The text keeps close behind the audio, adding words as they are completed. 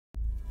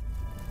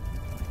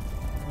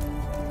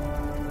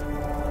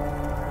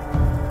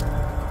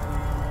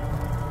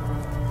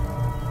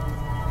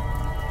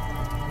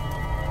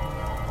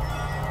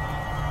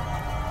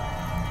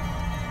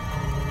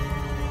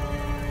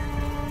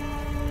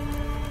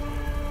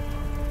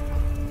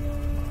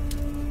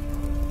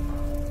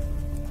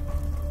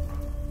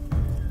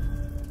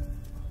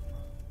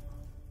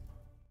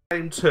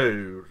Game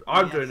 2.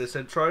 I'm doing this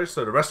intro,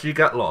 so the rest of you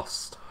get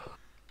lost.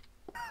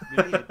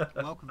 Brilliant.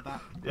 Welcome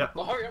back. Yep.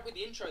 Well, hurry up with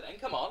the intro then,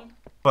 come on.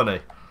 Funny.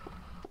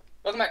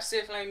 Welcome back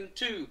to Flame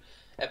 2,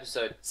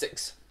 episode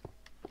 6.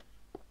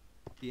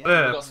 Yeah,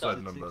 got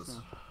episode numbers.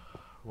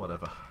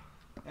 Whatever.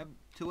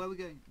 So where are we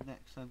going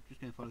next? I'm just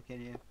going to follow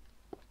Canio.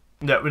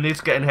 Yeah, we need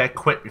to get in here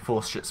quick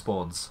before shit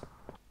spawns.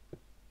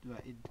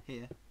 Right, in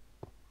here.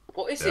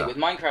 What is it with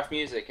Minecraft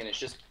music and it's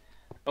just,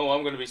 oh,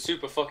 I'm going to be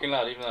super fucking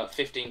loud even though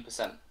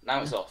 15%.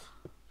 Now it's off.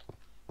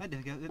 I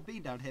never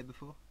been down here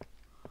before.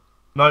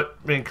 No,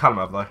 me and Callum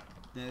have though.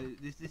 No,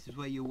 this is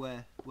where you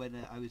were when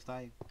I was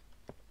dying.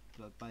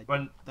 By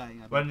When dying,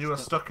 I mean when you were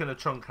stuck in a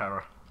chunk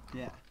error.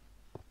 Yeah.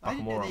 I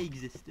didn't know they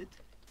existed.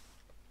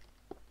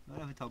 No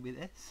one ever told me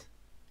this.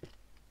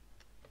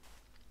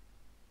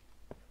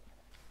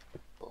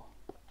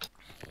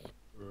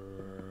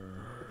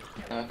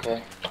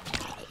 Okay.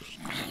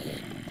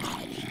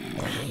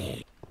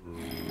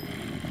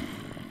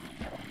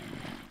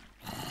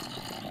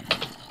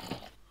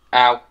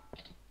 Ow.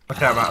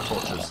 Okay, I'm out of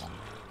torches.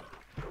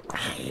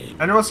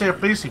 Anyone see a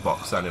fleecy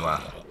box anywhere?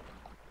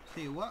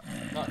 See what?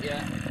 Not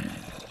yet.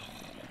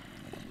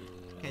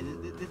 Okay,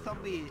 the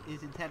zombie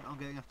is intent on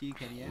going after you,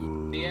 Kenny.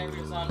 The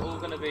areas aren't all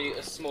going to be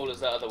as small as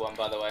that other one,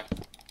 by the way.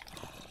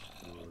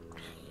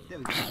 There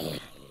we go.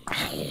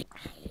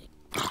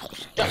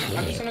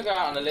 I'm just going to go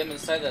out on a limb and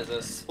say there's a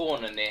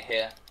spawner near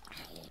here.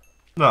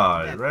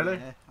 No, Yeah, really?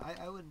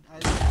 I wouldn't.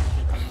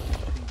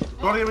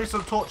 You want to give me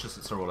some torches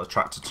since they're all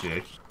attracted to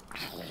you?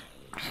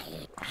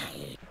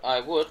 I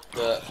would,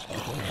 but...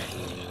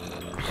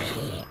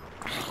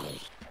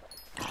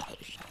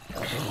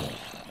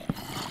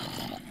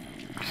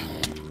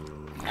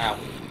 Ow.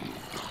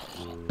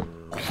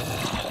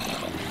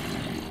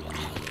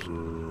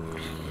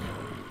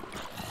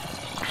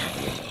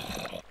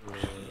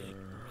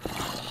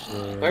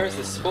 Where is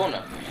this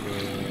spawner?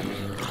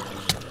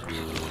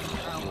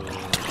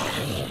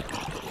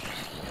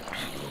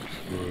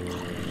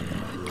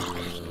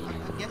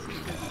 I'm guessing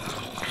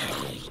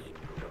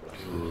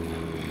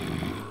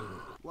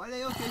why are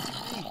they all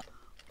chasing me?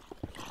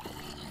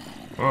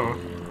 Oh,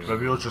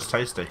 maybe you're just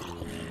tasty.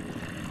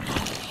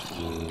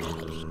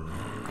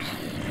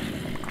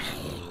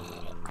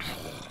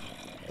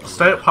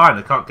 Stay up high and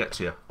they can't get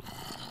to you.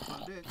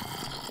 Can't do it.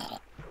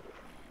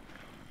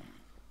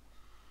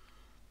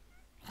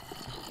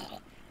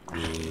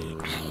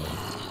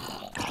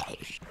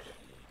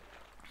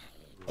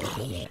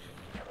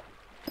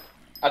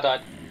 I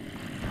died.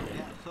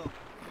 Yeah, so.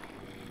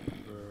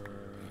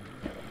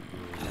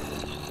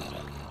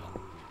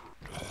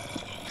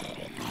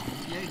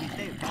 Yeah, if you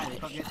stay up high, they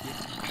can't get to you.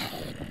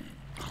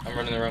 I'm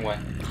running the wrong way.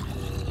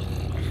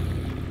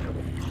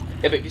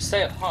 Yeah, but if you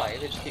stay up high,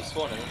 they just keep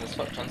spawning and there's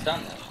fuck tons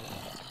down there.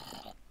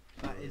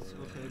 That is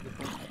also a good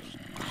point.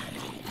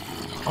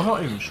 I'm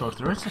not even sure if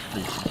there is a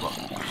fleecy box.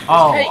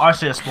 Oh, Hey. I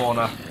see a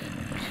spawner.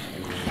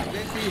 I'm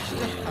going through your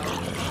stuff, pal.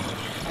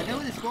 I know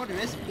where the spawner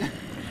is.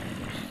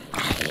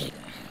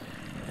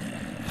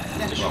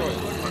 Destroy it.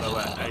 I know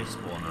where a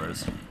spawner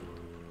is.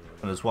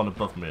 And there's one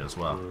above me as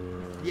well.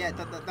 Yeah,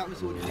 that was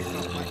the one who pissed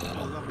off my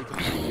whole zombie time.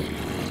 I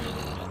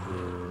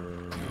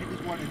think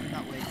there's one in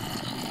that way as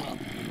well.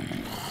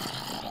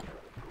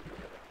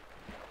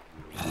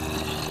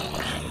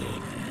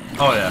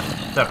 Oh yeah,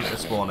 definitely a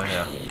spawner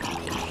here.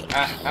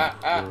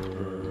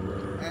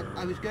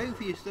 I was going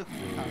for your stuff.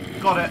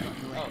 Got it.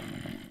 Oh,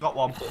 Got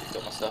one.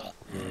 got my stuff.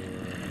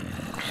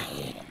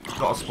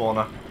 Got a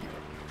spawner.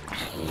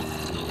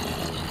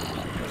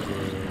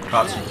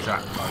 That's some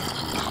jackpot.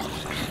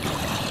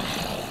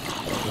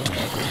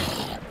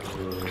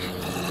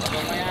 I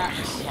got my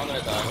axe. I'm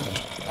gonna die.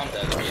 I'm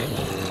dead.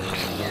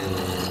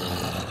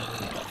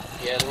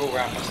 Yeah, they're all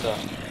around my stuff.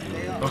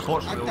 They are.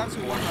 Unfortunately, I'm all down the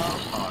to one spawners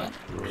heart. are high.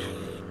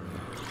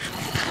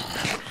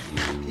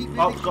 Keep moving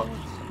Oh, got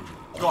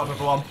forwards.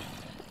 another one.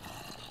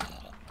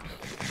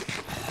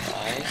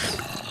 Nice.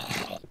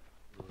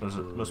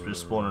 Must be a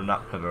spawner in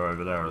that pillar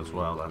over there as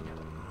well then.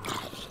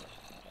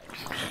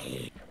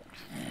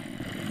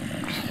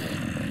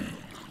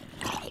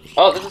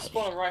 Oh, there's a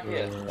spawner right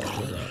here.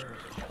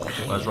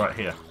 Where's right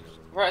here?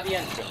 Right at the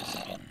entrance.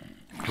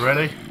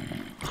 Really?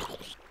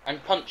 I'm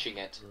punching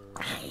it.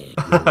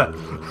 I'm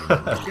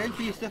going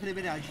for your stuff in a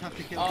minute. I just have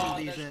to kill some of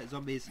these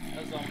zombies.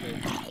 A zombie.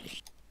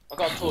 I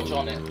got a torch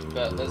on it,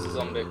 but there's a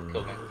zombie.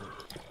 Killed me.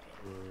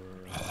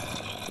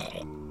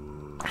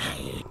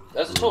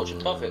 There's a torch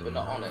above it, but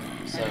not on it.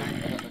 So I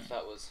don't know if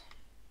that was.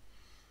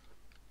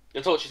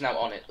 The torch is now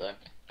on it though.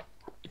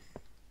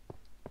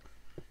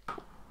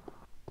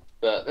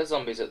 But there's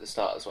zombies at the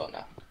start as well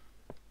now.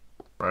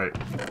 Right.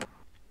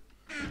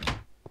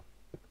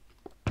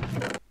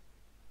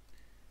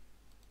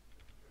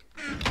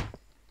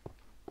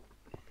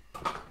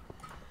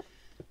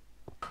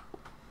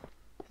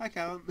 Hi,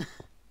 Callum.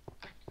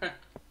 I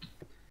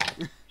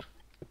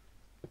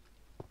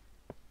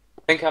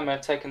think I may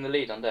have taken the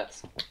lead on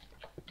deaths.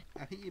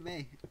 I think you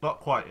may. Not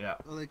quite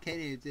yet. Although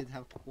Canio did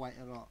have quite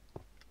a lot.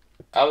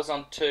 I was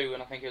on 2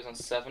 and I think he was on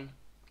 7.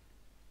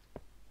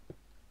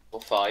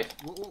 Or 5.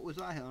 What was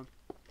I on?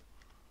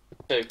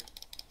 2.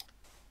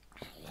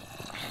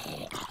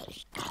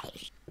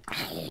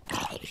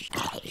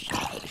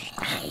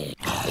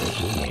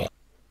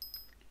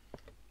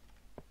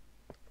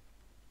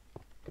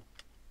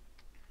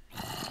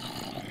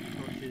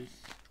 Torches.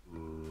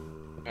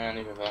 And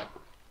you revive.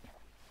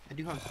 I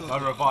do have a sword.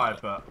 I revive,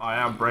 but I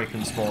am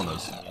breaking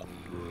spawners.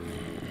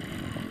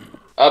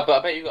 But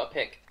I bet you got a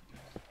pick.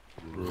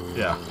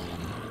 Yeah.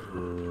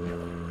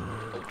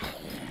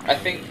 I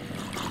think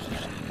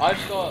I've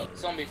got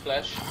zombie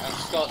flesh and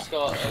Scott's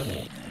got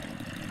a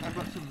I've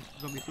got some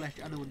zombie flesh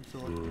and a wooden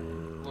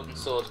sword. wooden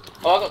sword.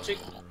 Oh, I got 2.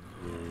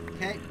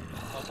 Okay.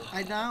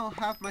 I now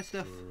have my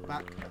stuff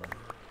back.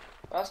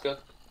 That's good.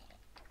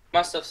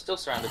 My stuff's still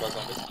surrounded by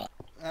zombies.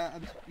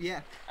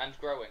 Yeah. And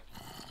growing.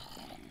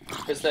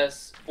 Because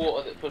there's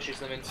water that pushes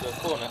them into a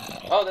corner.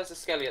 Oh, there's a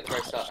skelly at the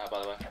very start now,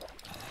 by the way.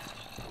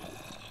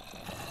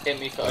 Hit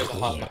me for over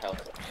half my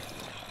health.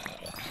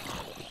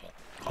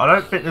 I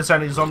don't think there's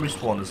any zombie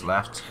spawners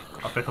left.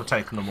 I think I've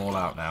taken them all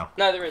out now.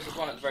 No, there is. There's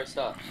one at the very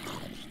start.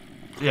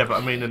 Yeah,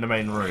 but I mean in the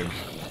main room.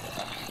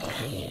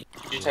 Did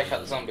you take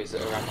out the zombies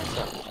that are around my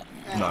stuff?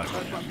 No. That's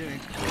what I'm doing.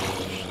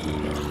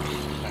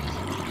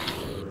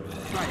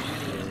 Right,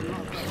 there's a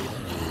lot of zombies.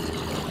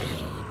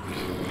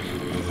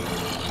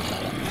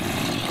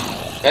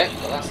 Okay,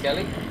 got that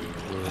skelly.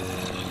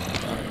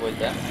 Avoid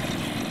them.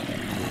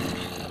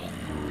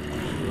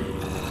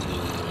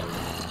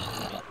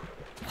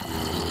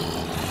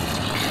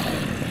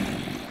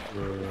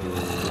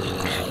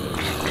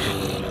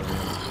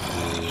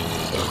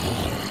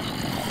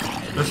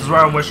 This is where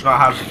I'm wishing I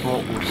had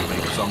brought wood with me,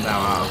 because I'm now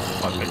out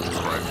of my picture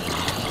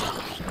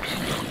stroke.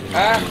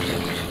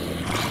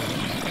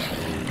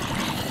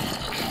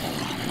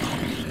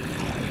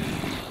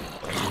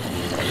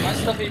 My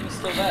stuff even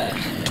still there.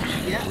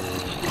 Yeah.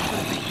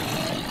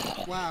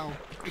 Wow.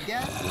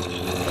 Again?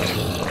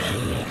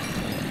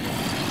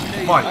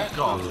 My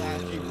God. I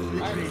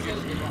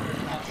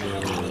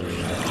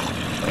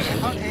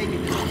can't hear you,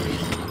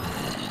 please.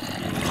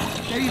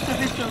 No, your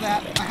stuff is still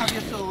there. I have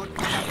your sword.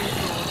 I have your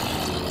sword.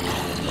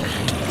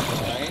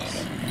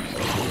 Nice.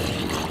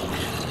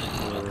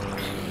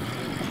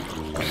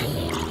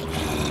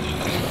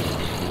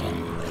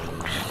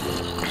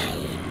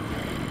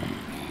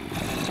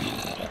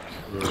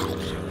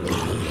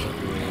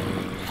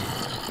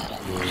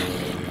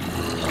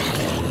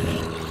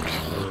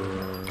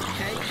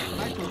 Okay,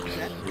 my torch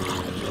set.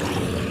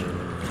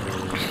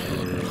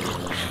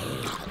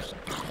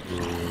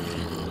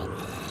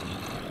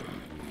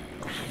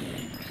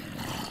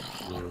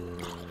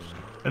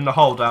 In the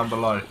hole down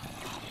below.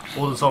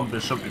 All the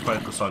zombies should be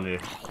focused on you.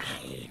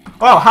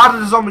 Oh, how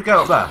did the zombie get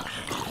up there?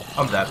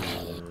 I'm dead.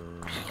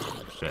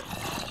 Shit.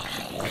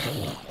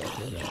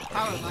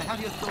 Callum, I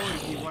have your sword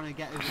if you want to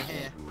get over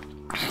here.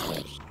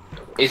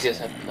 Easiest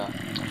said than done.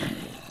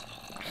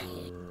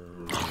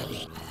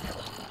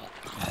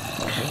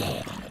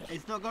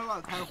 It's not got a lot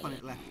of health on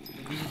it left.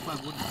 This is my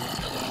wooden one,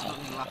 so it's not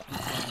going to last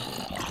much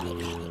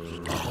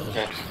longer.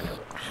 Okay.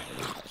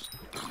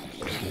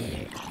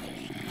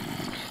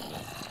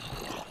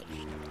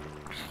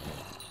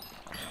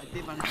 I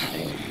did manage to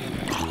take it,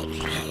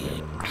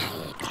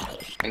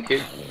 Thank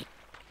you.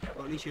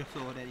 or at least your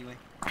sword anyway.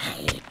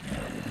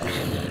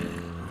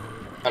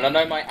 And I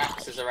know my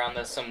axe is around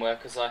there somewhere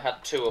because I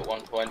had 2 at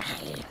one point.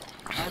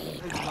 I've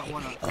only got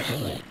one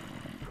axe.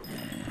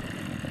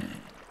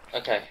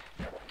 Okay.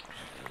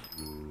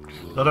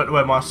 I don't know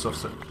where my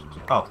stuff's at.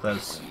 Oh,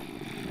 there's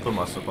some of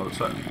my stuff on it.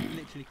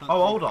 Literally can't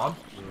Oh, hold on.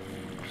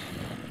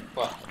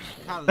 What?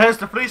 Callum, There's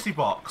the fleecy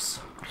box.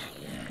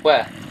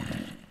 Where?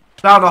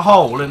 Down a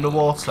hole in the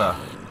water.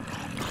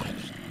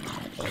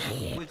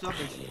 with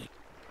zombies.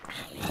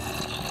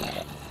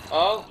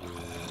 Oh.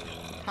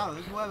 Callum,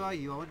 where are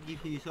you? I want to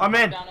give you some. I'm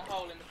in. Down a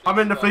hole in the I'm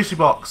in the fleecy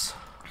box.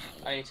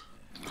 I need.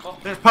 Oh.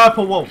 It's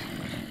purple wool.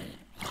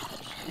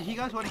 If you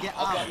guys want to get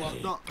I've out, got one.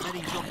 there's not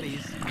many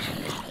zombies.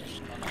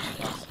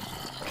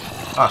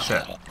 Ah,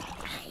 shit.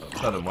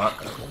 That didn't work.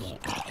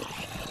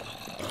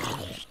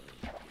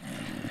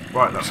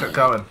 Right, let's get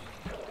going.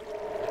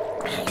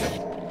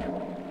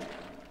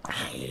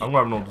 I'm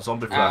grabbing all the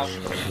zombie flesh.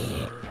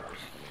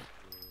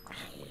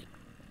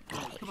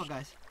 Right, come on,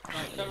 guys.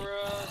 Right, Cover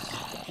us.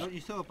 you want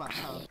your sword back,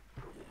 Callum?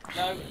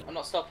 No, I'm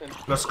not stopping.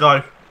 Let's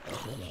go.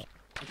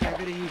 Okay, I'm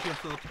going to use your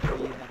sword to kill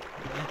you then.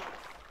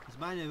 Because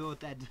mine are all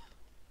dead.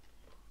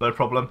 No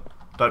problem.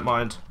 Don't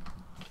mind.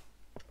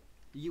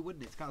 You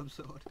wouldn't, it's Callum's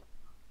sword.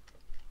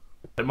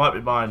 It might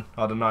be mine.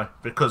 I don't know.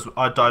 Because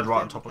I died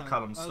right on top of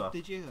Callum. Callum's Oh, stuff.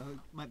 did you? Oh, it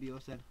might be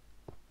yours then.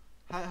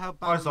 How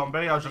bad Hi,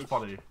 zombie. I'll just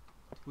follow you.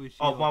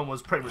 Oh, mine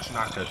was pretty much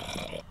knackered.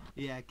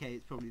 Yeah, okay,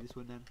 it's probably this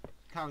one then.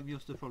 Callum, your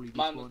stuff probably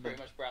Mine was despawned pretty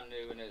then. much brand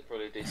new and it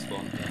probably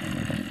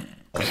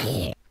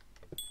despawned.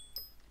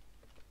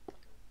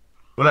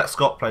 We'll let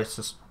Scott place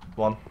this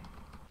one.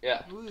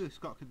 Yeah. Ooh,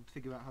 Scott can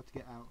figure out how to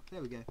get out.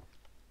 There we go.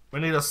 We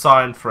need a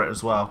sign for it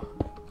as well.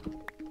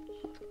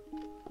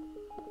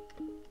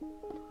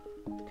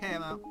 Okay,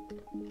 I'm out.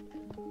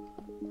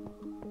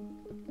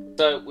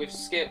 So we've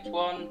skipped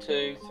 1,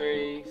 2,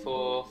 3,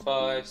 4,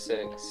 5,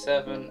 6,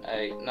 7,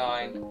 8,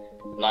 9,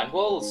 9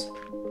 walls.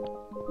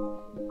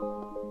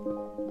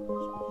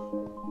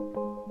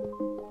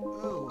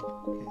 Oh,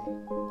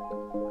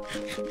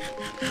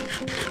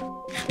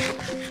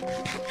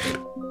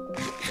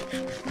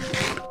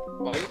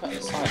 Why are you putting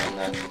a sign on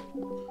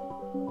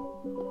there?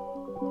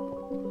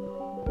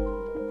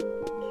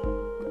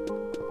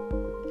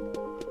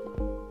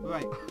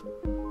 right.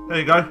 There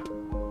you go.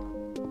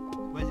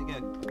 Where's it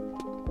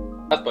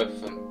go? That's both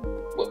of them.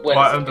 Where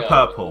Right does it under go?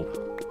 purple.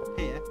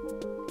 Here.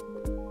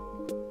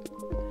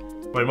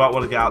 We might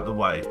want to get out of the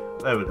way.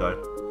 There we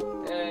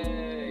go.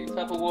 Yay,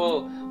 purple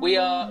wall. We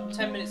are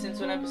 10 minutes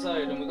into an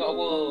episode and we got a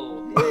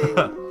wall. Yay.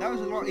 That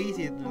was a lot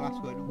easier than the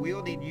last one. We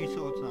all need new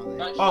swords now. Then.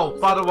 Don't Oh,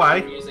 shut by the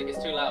way. music is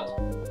too loud.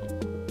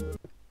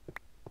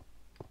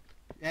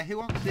 Yeah, who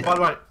wants this? By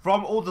the way,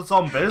 from all the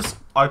zombies,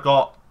 I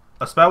got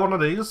a spare one of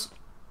these.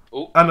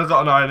 Ooh. And I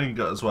got an iron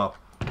ingot as well.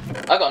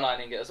 I got an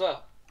iron ingot as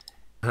well.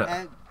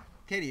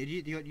 Kenny, do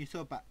you want your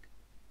sword back?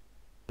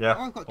 Yeah.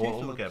 Oh, I've got I two want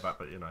to swords. get it back,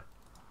 but you know.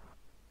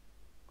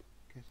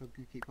 Okay, so I'm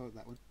gonna keep hold of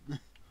that one.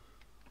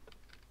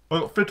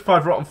 I've got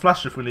 55 rotten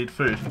flesh if we need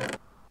food.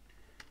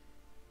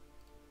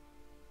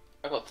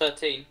 I got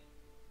 13.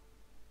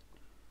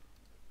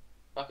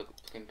 I could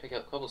fucking pick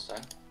up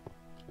cobblestone.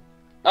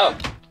 Oh!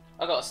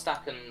 I got a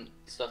stack and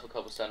stuff of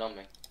cobblestone on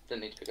me.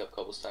 Didn't need to pick up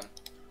cobblestone.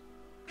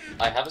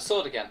 I have a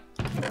sword again.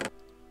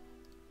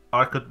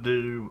 I could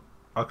do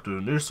a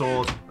new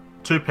sword,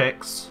 2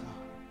 picks.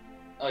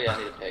 Oh yeah, I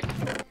need a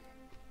pick.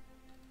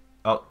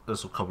 Oh,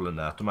 there's a cobble in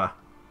there. Don't matter.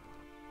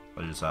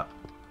 I'll use that.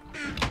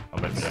 I'll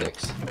make it.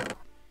 6.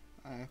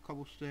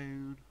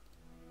 Cobblestone.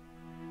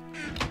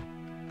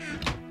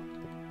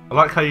 I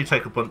like how you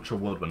take a bunch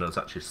of wood when there's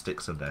actually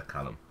sticks in there,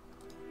 Callum.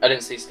 I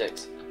didn't see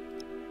sticks.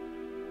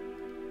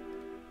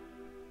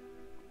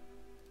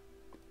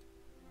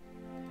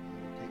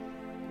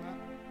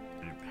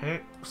 Two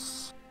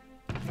picks.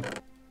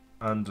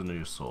 And a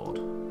new sword.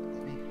 Let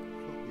me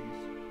flip these.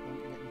 Won't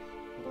you let me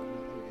flip them?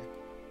 There we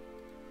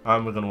go.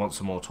 And we're going to want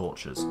some more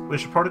torches. We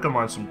should probably go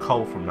mine some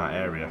coal from that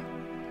area.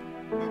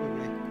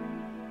 Probably.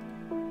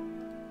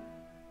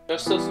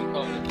 There's still some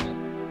coal in there.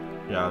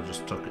 Yeah, I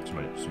just took it to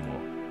make some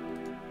more.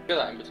 Do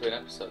that in between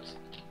episodes.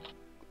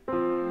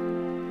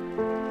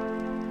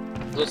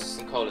 There's also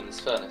some coal in this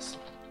furnace.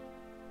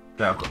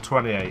 Yeah, I've got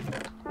 28.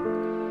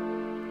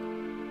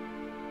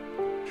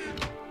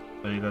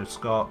 There you go,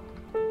 Scott.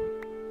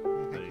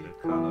 Oh, There thank you you.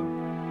 go, Callum.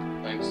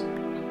 Thanks.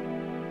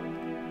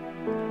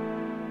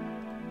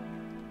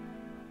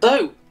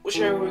 So, which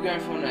area are we going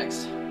for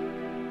next?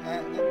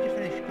 Let me just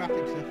finish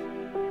crafting stuff.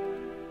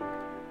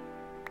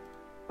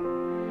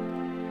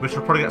 We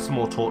should probably get some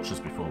more torches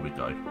before we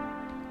go.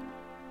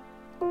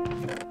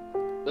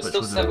 There's Which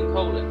still was it? 7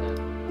 coal in here.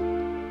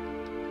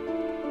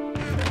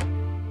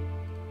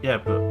 Yeah,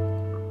 but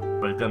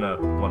we're gonna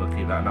want to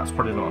keep that, and that's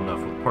probably not enough.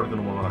 We're probably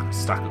gonna want like a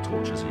stack of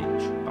torches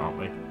each, aren't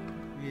we?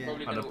 Yeah.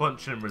 Probably And a gonna...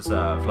 bunch in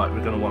reserve. Like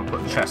we're gonna want to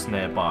put a chest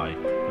nearby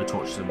with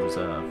torches in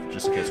reserve,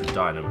 just in case we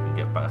die, and then we can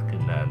get back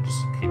in there and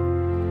just keep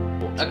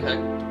torching. Okay,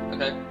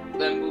 okay.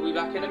 Then we'll be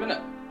back in a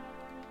minute.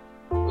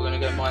 We're gonna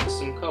go mine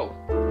some coal.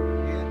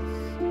 Yes.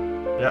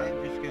 Yep.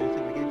 I'm just going to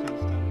take my game time to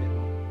stand a bit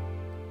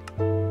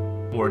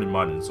more. I'm already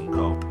mining some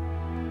coal.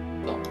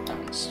 Stop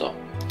and stop.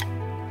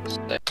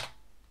 Stay.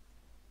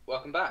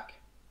 Welcome back.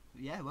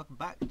 Yeah, welcome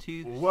back to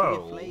Sea of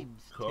Whoa!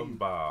 Flames. Come 2,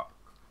 back.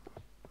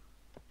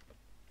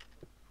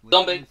 which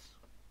Zombie. is-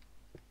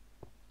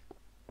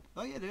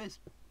 Oh yeah, there is.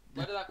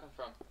 Where did that come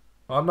from?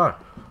 Oh no.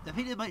 I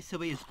think there might still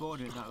be a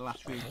spawner in that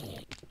last room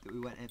that we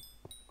went in.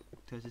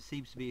 Because there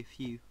seems to be a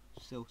few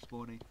still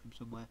spawning from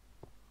somewhere.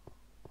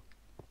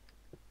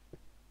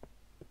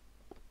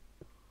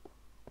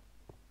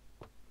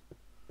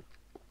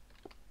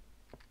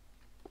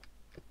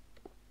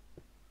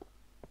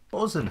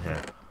 What was in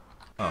here?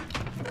 Oh.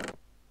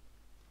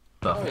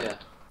 Oh Stuff. yeah.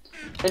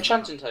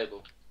 Enchanting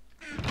table.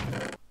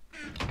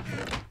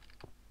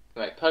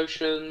 Make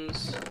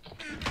potions.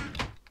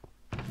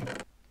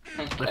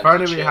 If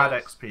only we had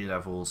XP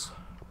levels.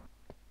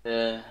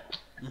 Yeah.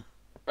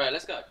 Right,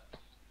 let's go.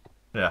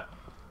 Yeah.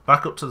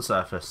 Back up to the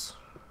surface.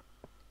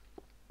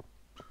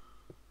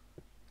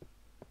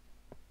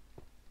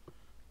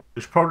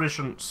 We probably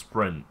shouldn't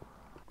sprint.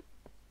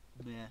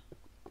 Yeah.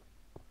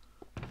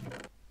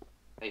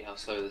 Hate how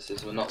slow this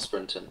is. We're not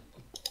sprinting.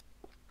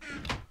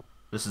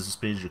 This is the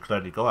speed you could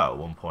only go at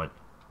one point.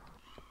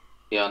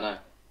 Yeah, I know.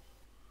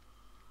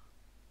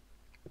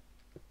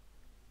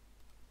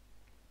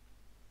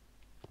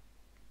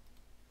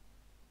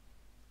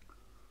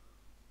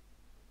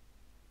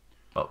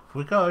 Up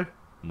we go.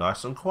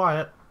 Nice and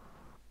quiet.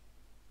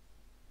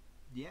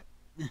 Yep.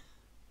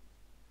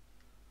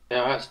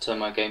 Yeah, I had to turn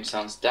my game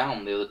sounds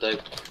down the other day.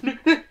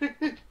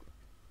 That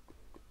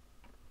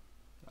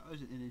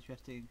was an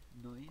interesting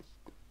noise.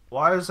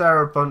 Why is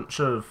there a bunch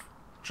of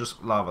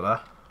just lava there?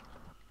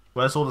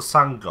 Where's all the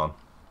sand gone?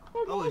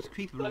 Oh, it's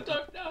creeper I blew up.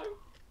 don't know.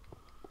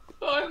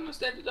 I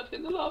almost ended up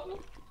in the lava.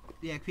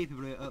 Yeah, creeper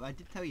blew it up. I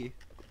did tell you.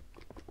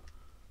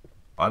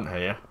 I didn't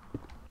hear you.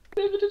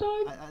 Neither did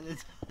I.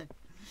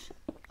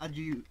 And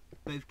you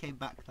both came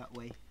back that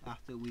way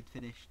after we'd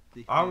finished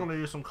the. I'm gonna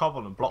use some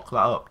cobble and block that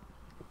up.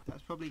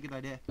 That's probably a good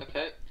idea.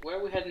 Okay, where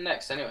are we heading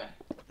next anyway?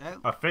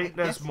 I think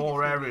there's guessing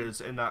more it's gonna be-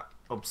 areas in that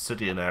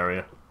obsidian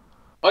area.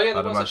 Oh yeah, there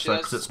I'd was imagine actually.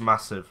 because it's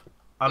massive.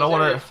 I There's don't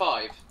want area to.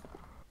 5.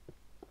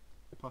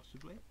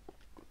 Possibly.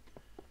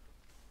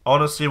 I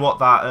want to see what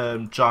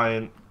that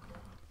giant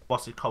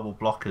bossy cobble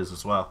block is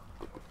as well.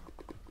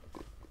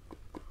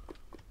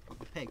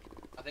 The pig.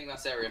 I think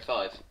that's area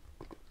 5.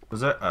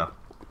 Is it? Oh.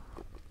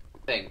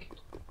 I think.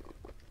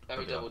 Let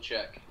me Okay. double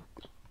check.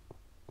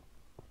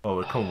 Well,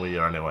 we're coming with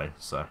you anyway,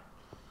 so.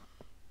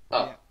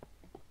 Oh.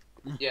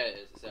 Yeah, it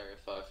is. It's area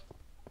 5.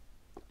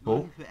 We're Cool.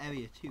 looking for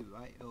area 2,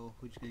 right? Or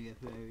we're just gonna go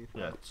for area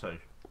 5? Yeah, two.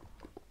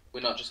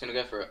 We're not just gonna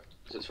go for it.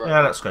 'Cause it's right.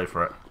 Yeah, let's go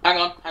for it. Hang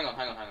on. I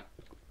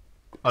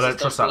don't Just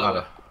trust that don't blow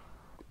ladder.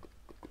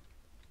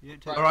 You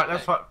don't take Alright,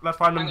 Okay. let's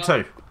find Hang number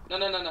on. 2.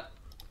 No.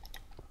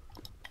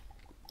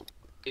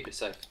 Keep it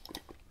safe.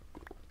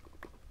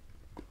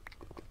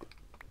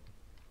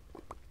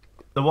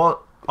 The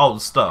what? Oh, the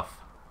stuff.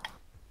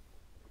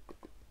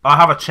 I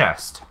have a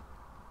chest.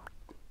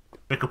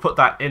 We could put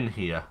that in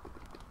here.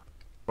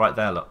 Right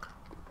there, look.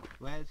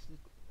 Where's the...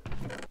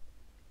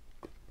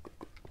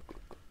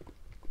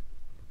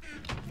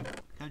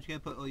 Can't you go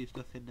put all your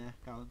stuff in there,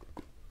 Callum?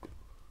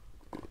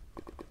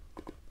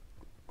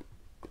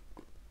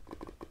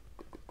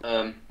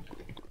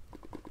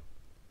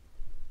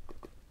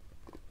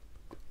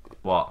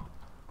 What?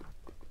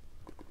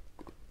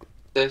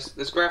 There's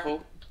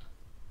gravel.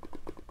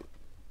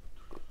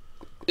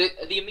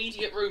 The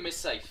immediate room is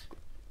safe,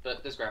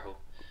 but there's gravel.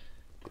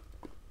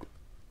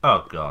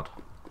 Oh, God.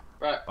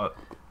 Right. Oh. Do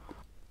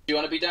you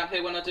want to be down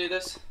here when I do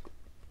this?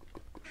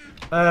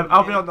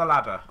 I'll be on the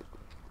ladder.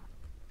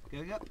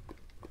 Going up.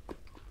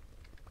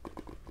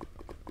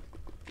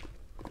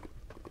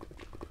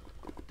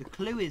 The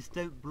clue is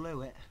don't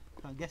blow it.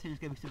 I'm guessing there's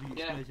going to be something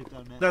Yeah. explosive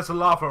down there. There's a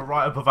lava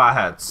right above our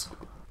heads.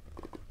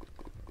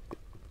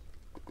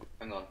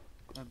 Hang on.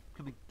 I'm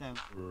coming down.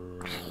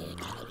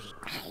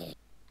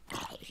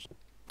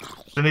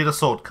 We need a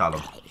sword,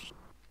 Callum.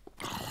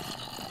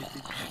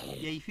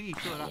 Yeah, you threw your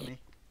sword at me.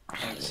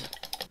 Thanks.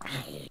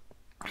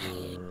 What's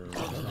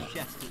in the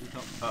chest at the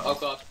top? Oh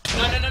god.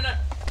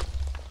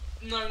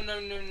 No.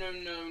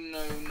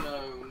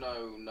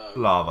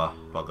 Lava,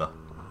 bugger.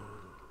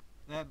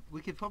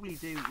 We could probably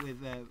do with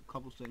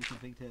cobblestone or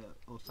something to,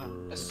 or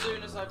sand. As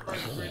soon as I broke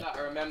through that, I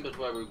remembered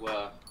where we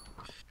were.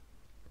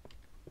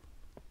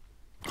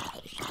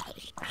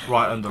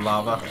 Right under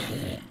lava.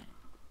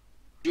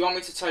 Do you want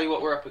me to tell you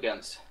what we're up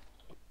against?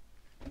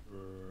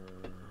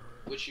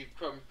 Which you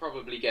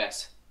probably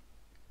guess.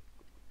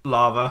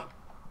 Lava.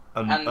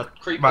 And And a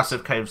creepers.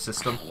 massive cave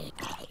system.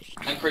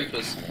 And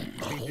creepers.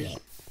 Creepers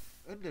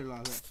under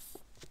lava.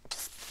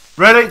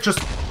 Ready? Just...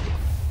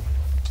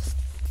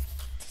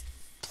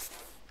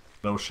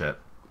 No shit.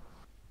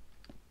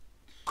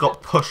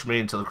 Got pushed me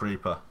into the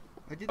creeper.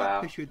 I did Wow.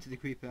 not push you into the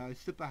creeper. I was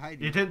stood behind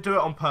you. You didn't do it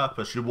on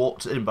purpose. You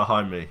walked in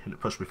behind me and it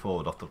pushed me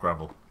forward off the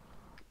gravel.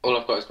 All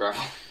I've got is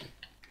gravel.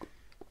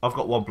 I've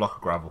got 1 block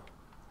of gravel.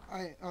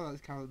 Oh,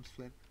 that's Callum's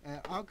flint.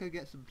 I'll go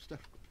get some stuff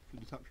from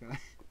the top, shall I?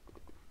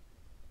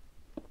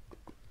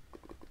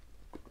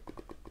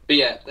 But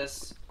yeah,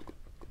 there's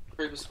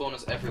creeper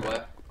spawners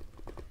everywhere.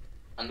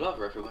 And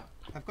lava everywhere.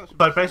 I've got some.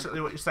 So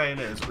basically what you're saying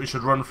is we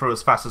should run through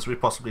as fast as we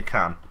possibly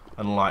can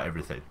and light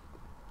everything.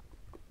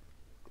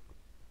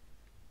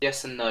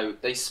 Yes and no.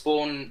 They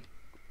spawn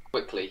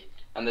quickly,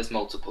 and there's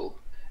multiple.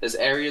 There's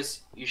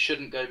areas you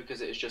shouldn't go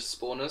because it is just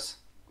spawners.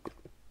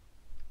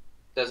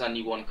 There's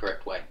only one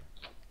correct way.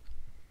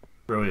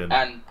 Brilliant.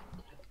 And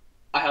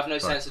I have no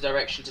sense of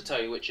direction to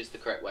tell you which is the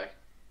correct way.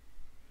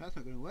 That's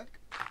not going to work.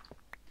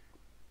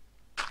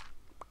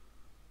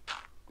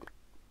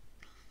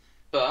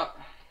 But,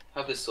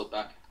 have this sword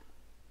back.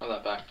 Have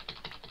that back.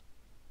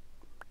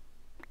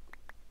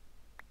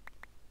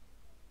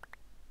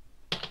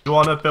 Do you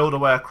want to build a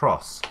way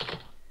across?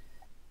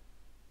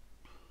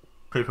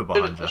 Creeper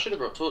behind I you. should have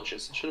brought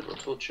torches. There's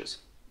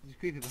a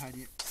creeper behind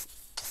you.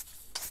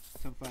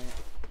 It's on fire.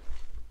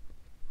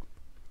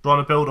 Do you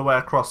want to build a way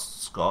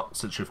across, Scott,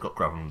 since you've got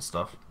gravel and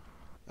stuff?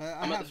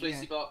 I'm at the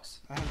fleecy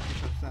box. I have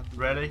just got sand.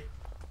 Ready?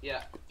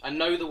 Yeah, I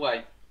know the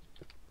way.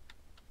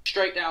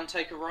 Straight down,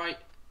 take a right.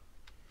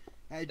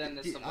 Then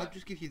there's some I'll way.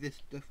 just give you this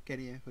stuff,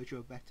 Canio, because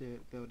you're better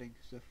at building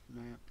stuff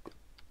than I am.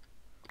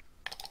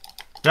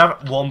 Do you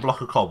have 1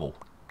 block of cobble?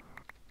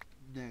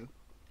 No.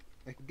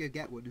 I can go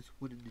get one. There's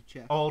one in the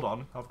chest. Oh, hold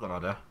on, I've got an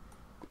idea.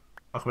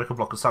 I can make a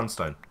block of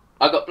sandstone.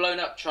 I got blown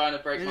up trying to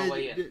break my No,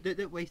 way in.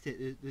 don't waste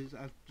it.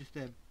 I've just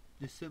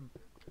there's some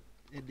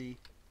in the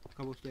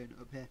cobblestone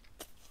up here.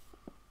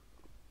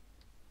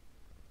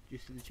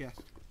 Just in the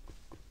chest.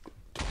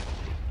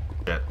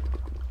 Yeah.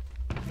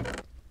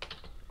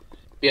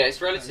 Yeah, it's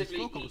there's relatively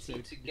four easy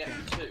cobblestone to in the get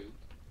chest. to. It's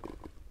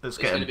It's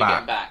going to getting be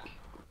getting back. back.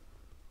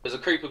 There's a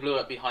creeper blew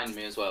up behind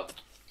me as well.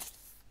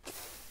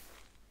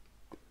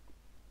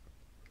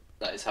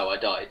 That is how I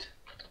died.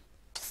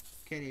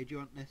 Canio, do you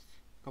want this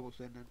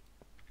cobblestone then?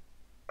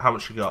 How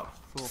much you got?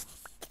 4.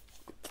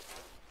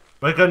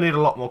 We're going to need a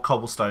lot more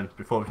cobblestone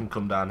before we can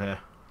come down here.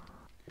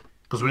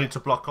 Because we need to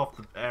block off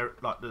the air,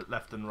 like the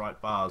left and right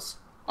bars.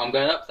 I'm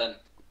going up then.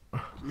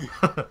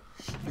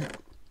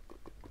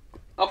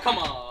 Oh, come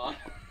on!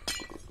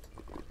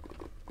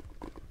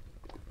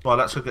 Well,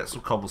 let's go get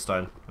some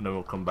cobblestone and then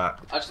we'll come back.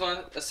 I just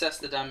want to assess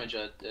the damage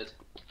I did.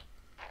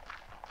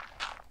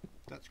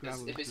 That's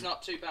gravel. If it's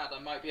not too bad, I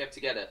might be able to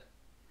get it.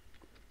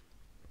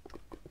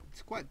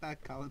 It's quite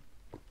bad, Callum.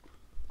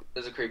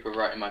 There's a creeper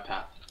right in my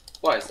path.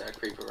 Why is there a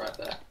creeper right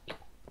there?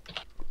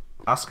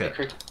 Ask Hey,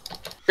 it.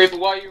 Creeper,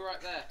 why are you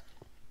right there?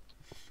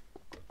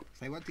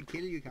 They want to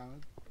kill you,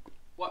 Callum.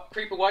 What,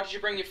 Creeper, why did you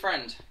bring your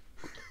friend?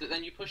 That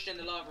then you pushed in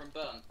the lava and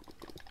burnt.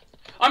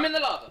 I'm in the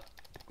lava!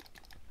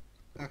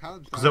 Oh,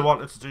 Callum's Because they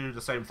wanted to do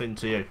the same thing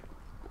to you.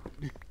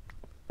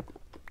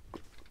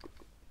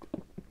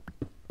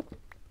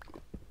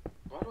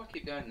 Why do I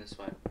keep going this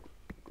way?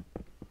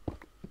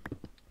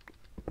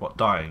 What,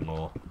 dying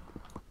or?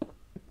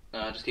 No,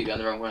 I just keep going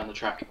the wrong way on the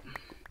track.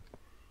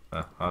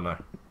 I know.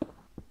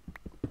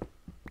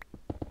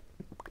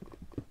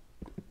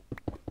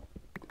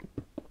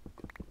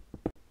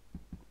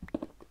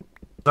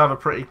 I have a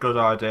pretty good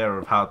idea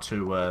of how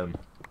to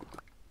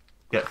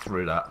get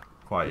through that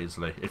quite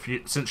easily.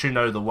 Since you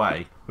know the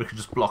way, we can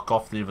just block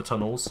off the other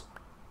tunnels.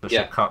 The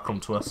ship can't come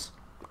to us.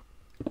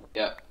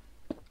 Yeah.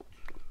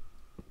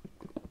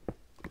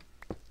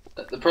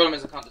 The problem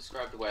is I can't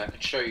describe the way. I can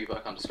show you, but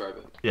I can't describe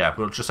it. Yeah,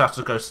 we'll just have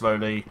to go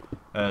slowly.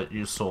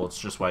 Use swords.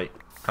 Just wait.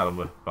 Callum,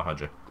 we're behind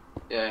you.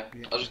 Yeah,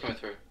 I was just coming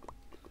through.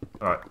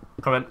 Alright,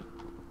 come in.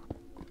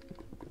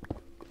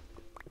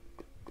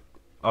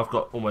 I've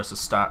got almost a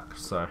stack,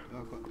 so... Oh,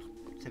 I've got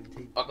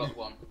 17. I got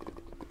one.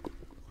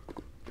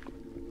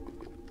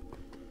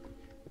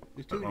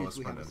 There's 2 of these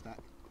we have a stack.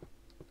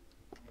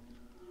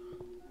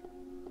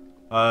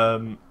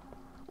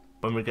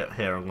 When we get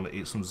here, I'm going to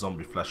eat some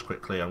zombie flesh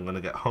quickly. I'm going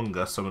to get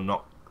hunger, so I'm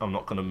not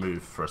going to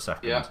move for a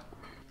second. Yeah.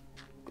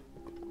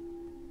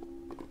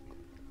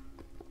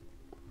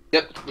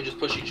 Yep, we just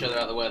push each other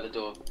out of the way of the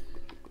door.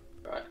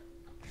 Right.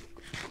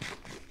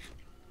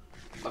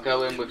 I'll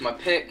go in with my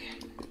pick.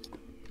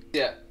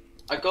 Yeah,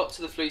 I got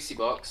to the fleecy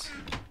box.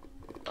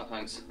 Oh,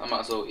 thanks. I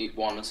might as well eat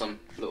one as I'm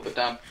a little bit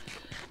down.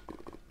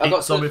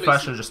 Eat zombie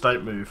flesh and just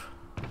don't move.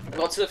 I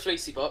got to the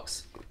fleecy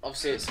box.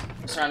 Obviously, it's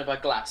surrounded by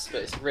glass,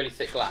 but it's really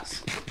thick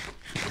glass.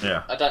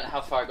 Yeah. I don't know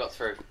how far I got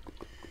through.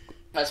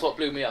 That's what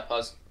blew me up. I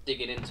was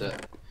digging into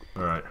it.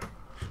 Alright.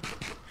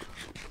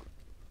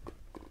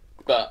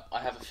 But I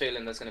have a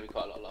feeling there's going to be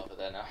quite a lot of lava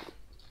there now.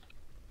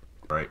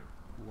 Right.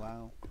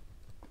 Wow.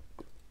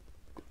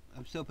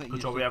 I'm still putting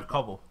Good job we have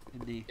cobble.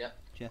 in the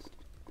chest.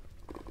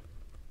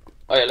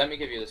 Oh yeah, let me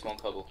give you this one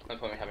cobble. No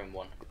point me having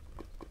one.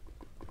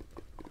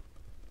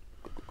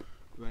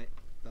 Right,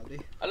 that'll do.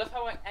 I love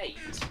how I ate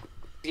to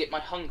get my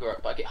hunger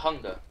up, but I get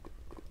hunger.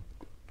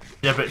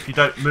 Yeah, but if you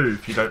don't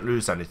move, you don't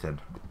lose anything.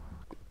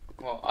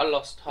 Well, I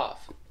lost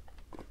half.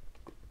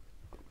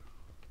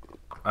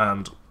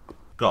 And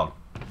gone.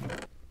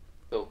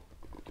 Cool.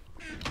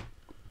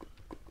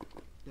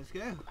 Let's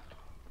go.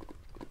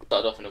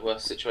 Started off in a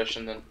worse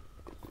situation than...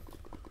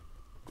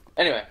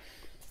 Anyway.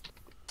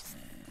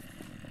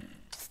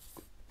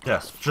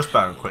 Yes, just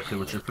burn quickly,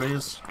 would you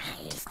please?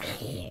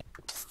 I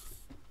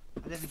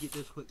never get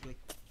this quickly.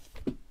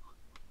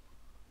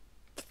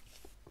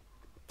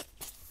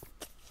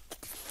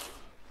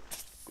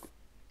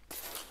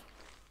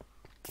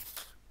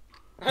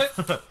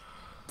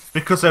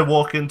 Because they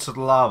walk into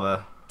the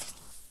lava,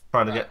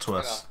 trying to get to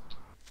hang us.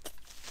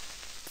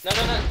 on.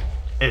 No, no,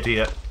 no.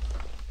 Idiot.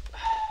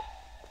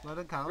 Well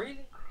done, Callum.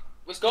 Really?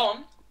 It's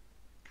gone?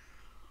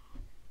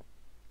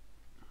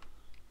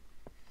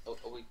 Oh,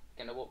 are we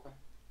gonna walk there?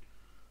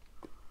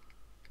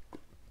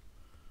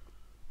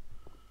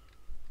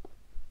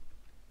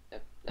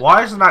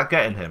 Why isn't that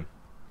getting him?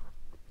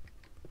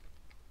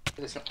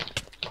 It's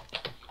not...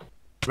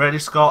 Ready,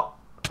 Scott?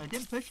 I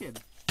didn't push him.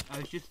 I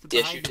was just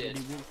Yes, you behind him and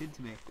did. he walked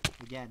into me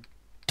again.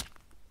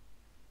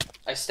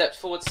 I stepped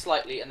forward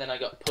slightly and then I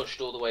got pushed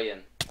all the way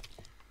in.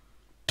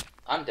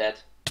 I'm dead.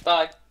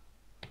 Bye.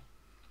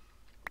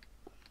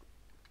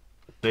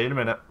 See you in a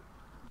minute.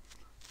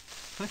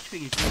 Push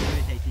thing is really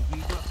irritating. You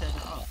not turn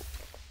it off.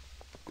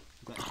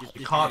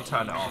 You can't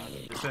turn it off.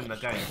 It's in the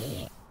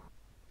game.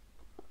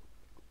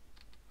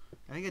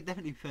 I think I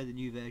definitely prefer the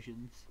new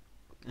versions.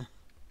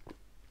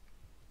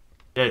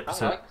 Yeah,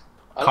 it's I like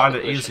kind the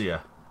of pushing.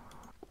 easier.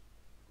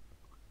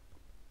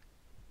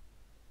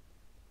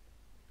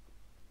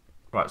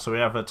 Right, so we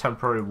have a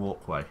temporary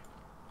walkway.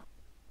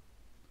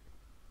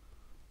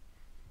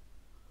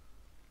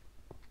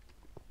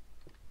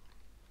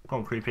 Come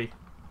on, creepy.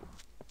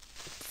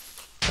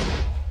 There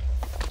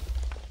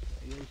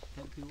goes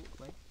temporary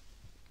walkway.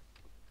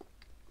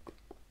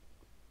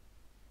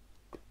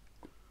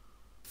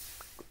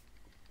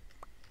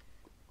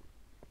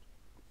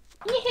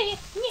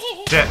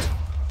 Shit!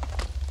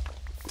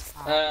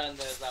 And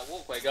there's that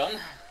walkway gone.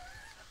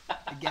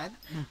 Again?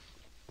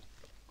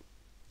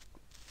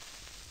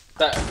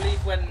 So I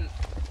believe when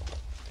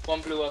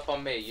one blew up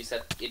on me, you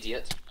said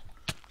idiot.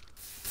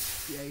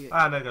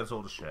 Yeah. And there goes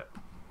all the shit.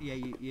 Yeah,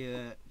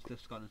 you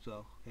just gone as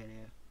well.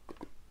 Canio.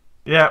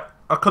 Yeah,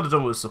 I could have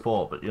done with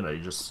support, but you know,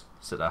 you just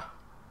sit there.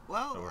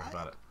 Well, Don't worry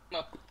about it.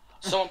 No,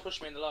 someone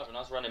pushed me in the lava and I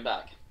was running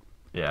back.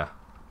 Yeah.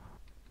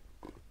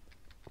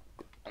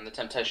 And the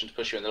temptation to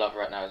push you in the lava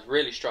right now is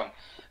really strong.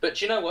 But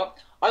do you know what?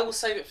 I will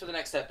save it for the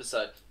next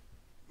episode.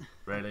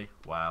 Really?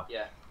 Wow.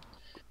 Yeah.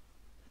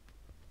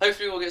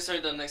 Hopefully we'll get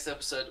something done next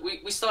episode.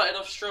 We started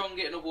off strong,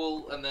 getting a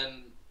wall, and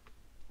then...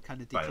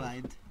 kind of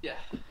declined. Yeah.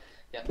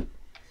 Yeah.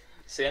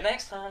 See you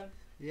next time.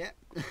 Yeah.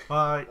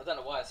 Bye. I don't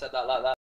know why I said that like that.